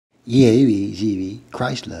Yeah, GB,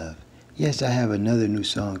 Christ love. Yes, I have another new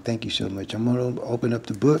song. Thank you so much. I'm going to open up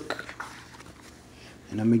the book,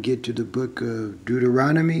 and I'm going to get to the book of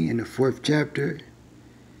Deuteronomy in the 4th chapter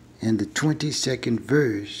and the 22nd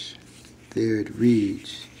verse. There it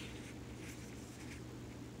reads,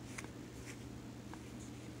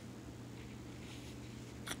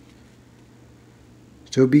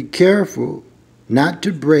 "So be careful not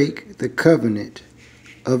to break the covenant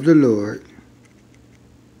of the Lord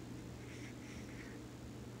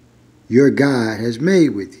your God has made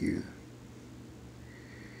with you.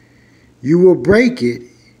 You will break it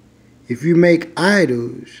if you make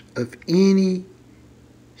idols of any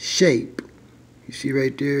shape." You see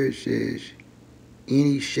right there it says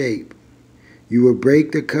any shape. "You will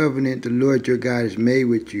break the covenant the Lord your God has made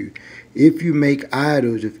with you if you make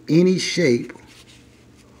idols of any shape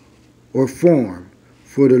or form,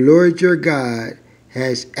 for the Lord your God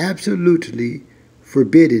has absolutely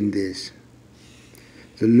forbidden this.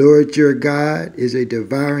 The Lord your God is a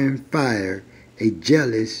devouring fire, a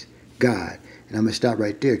jealous God." And I'm going to stop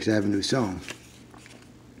right there because I have a new song.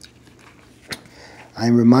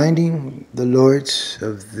 I'm reminding the lords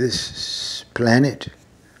of this planet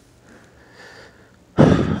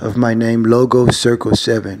of my name, Logo Circle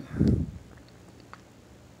 7,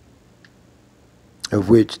 of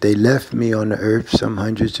which they left me on the earth some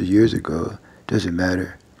hundreds of years ago. Doesn't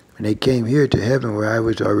matter. And they came here to heaven where I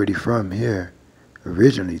was already from here,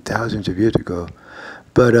 originally, thousands of years ago.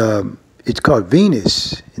 But it's called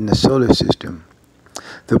Venus in the solar system.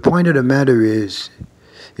 The point of the matter is,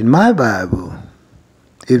 in my Bible,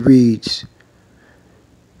 it reads,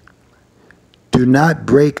 "Do not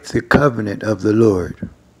break the covenant of the Lord.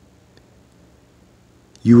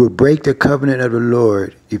 You will break the covenant of the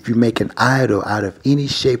Lord if you make an idol out of any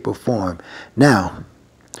shape or form." Now,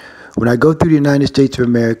 when I go through the United States of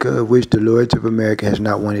America, of which the Lords of America has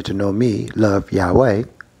not wanted to know me, love Yahweh,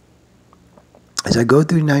 as I go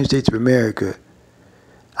through the United States of America,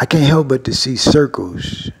 I can't help but to see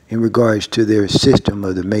circles in regards to their system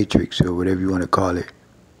of the matrix, or whatever you want to call it.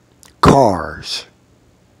 Cars.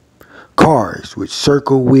 Cars with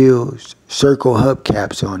circle wheels, circle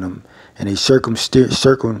hubcaps on them, and a circle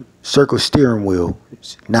steering wheel,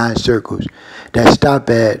 9 circles, that stop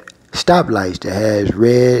at stoplights that has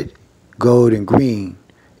red, gold, and green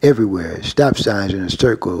everywhere. Stop signs in a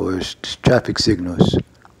circle or traffic signals.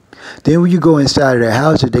 Then when you go inside of their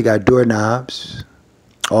houses, they got doorknobs,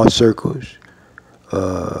 all circles,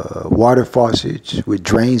 water faucets with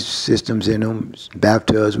drain systems in them,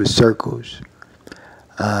 bathtubs with circles.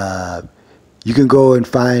 You can go and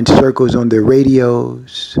find circles on their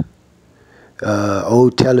radios.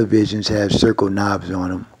 Old televisions have circle knobs on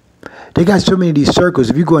them. They got so many of these circles.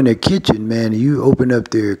 If you go in their kitchen, man, and you open up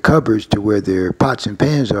their cupboards to where their pots and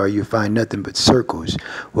pans are, you find nothing but circles.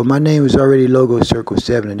 Well, my name was already Logo Circle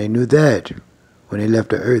 7, and they knew that when they left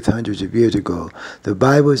the earth hundreds of years ago. The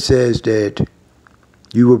Bible says that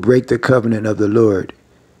you will break the covenant of the Lord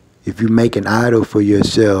if you make an idol for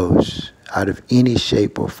yourselves out of any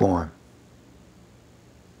shape or form.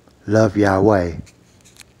 Love Yahweh.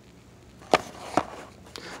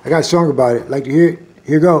 I got a song about it. Like to hear it?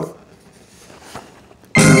 Here you go.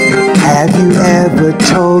 Have you ever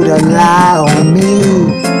told a lie on me?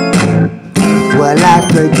 Well, I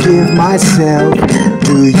forgive myself.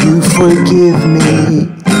 Do you forgive me?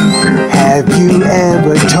 Have you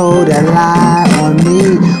ever told a lie on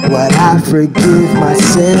me? Well, I forgive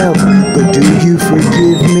myself. But do you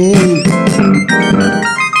forgive me?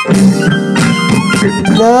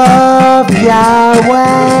 Love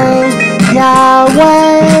Yahweh,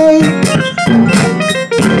 Yahweh.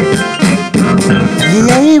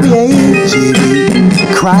 Yeah,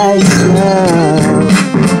 Christ love.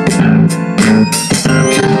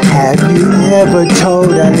 Have you ever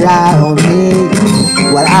told a lie on me?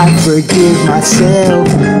 Well, I forgive myself.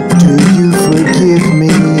 Do you forgive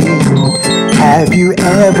me? Have you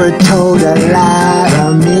ever told a lie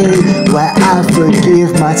on me? Well, I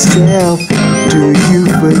forgive myself. Do you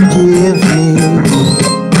forgive me?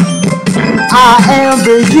 I am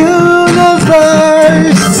the universe.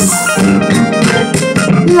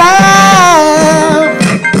 Love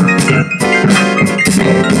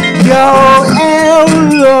your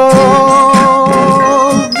L-O-V.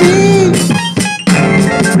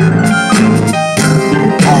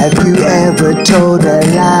 Have you ever told a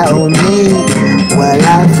lie on me? Well,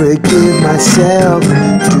 I forgive myself.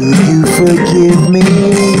 Do you forgive me?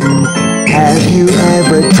 Have you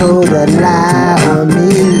ever told a lie on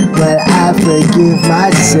me? Well, I forgive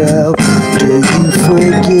myself. Do you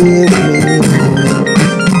forgive me?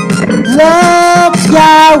 Love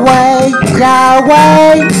Yahweh,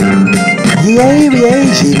 Yahweh. Yeah,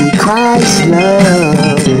 Christ's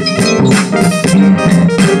love.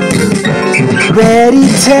 Ready,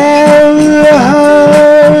 tell her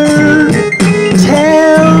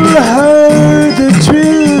the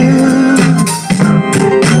truth.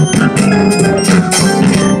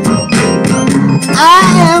 I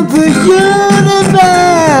am the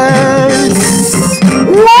universe.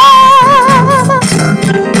 Love.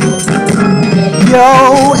 Yo,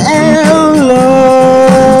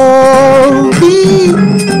 L-O-V.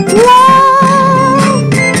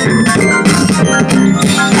 Love.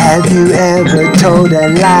 Have you ever told a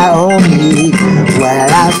lie on me? Well,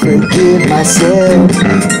 I forgive myself.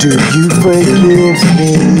 Do you forgive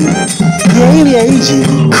me?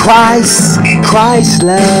 Yeah, Christ's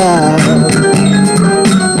love.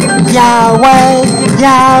 Yahweh,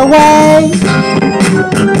 Yahweh,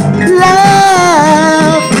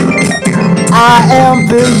 love. I am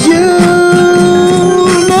the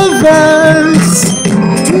universe,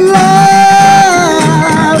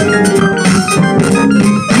 love.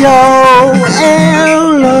 Yo,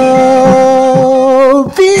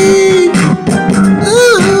 L-O-V,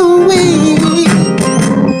 ooh-wee.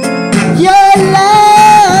 Your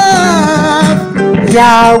love,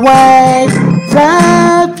 Yahweh,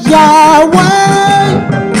 love, Yahweh.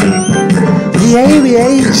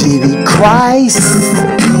 Yeah, Christ,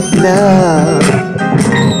 love.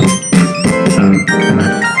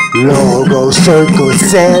 Logo, circle,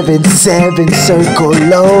 7, 7, circle,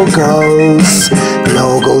 logos.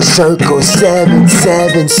 Logo, circle, 7,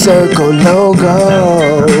 7, circle,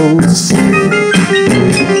 logos.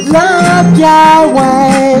 Love,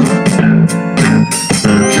 Yahweh.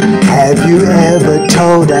 Have you ever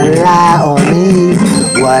told a lie on me?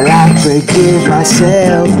 Well, I forgive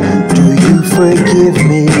myself. Do you forgive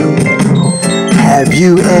me? Have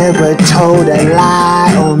you ever told a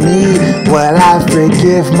lie on me? Well, I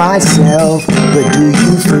forgive myself, but do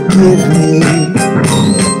you forgive me?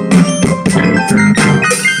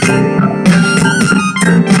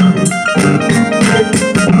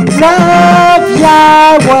 Love,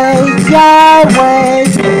 Yahweh, Yahweh.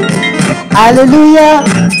 Hallelujah,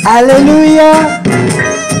 hallelujah.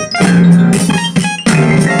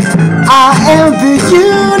 I am the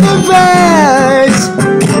universe.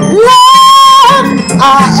 Love, I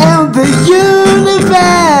am the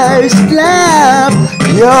universe. Love,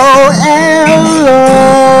 your L-O-V.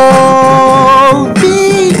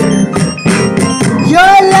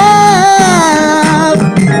 Your love.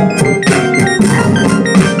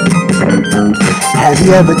 Have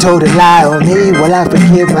you ever told a lie on me? Well, I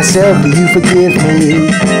forgive myself. Do you forgive me?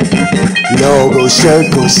 Logo,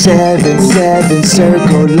 circle, 7, 7,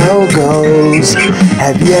 circle, logos.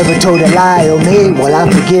 Have you ever told a lie on me? Well, I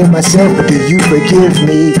forgive myself, but do you forgive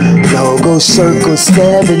me? Logo, circle,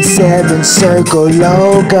 7, 7, circle,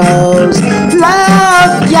 logos.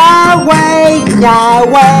 Love, Yahweh,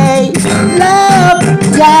 Yahweh. Love,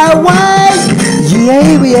 Yahweh.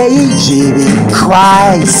 Yeah,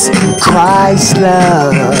 Christ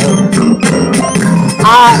love.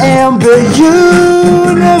 I am the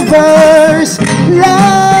universe,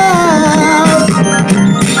 love.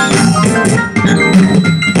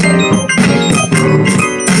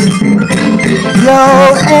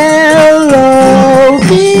 Yo,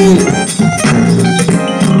 L-O-V.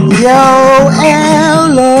 Yo,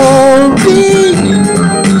 L-O-V.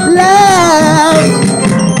 Love.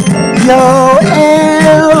 Yo,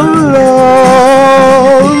 L-O-V.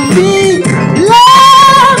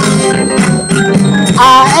 Love. I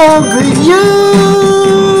am the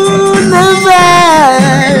universe.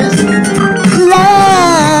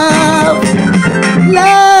 Love,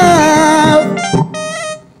 love.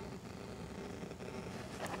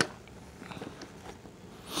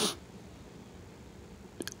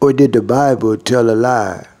 Or did the Bible tell a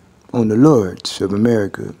lie on the Lords of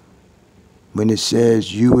America when it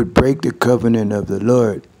says you would break the covenant of the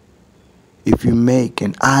Lord if you make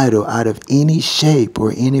an idol out of any shape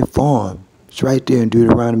or any form? It's right there in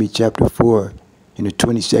Deuteronomy chapter 4 in the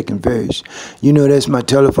 22nd verse. You know that's my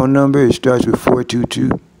telephone number. It starts with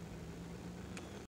 422.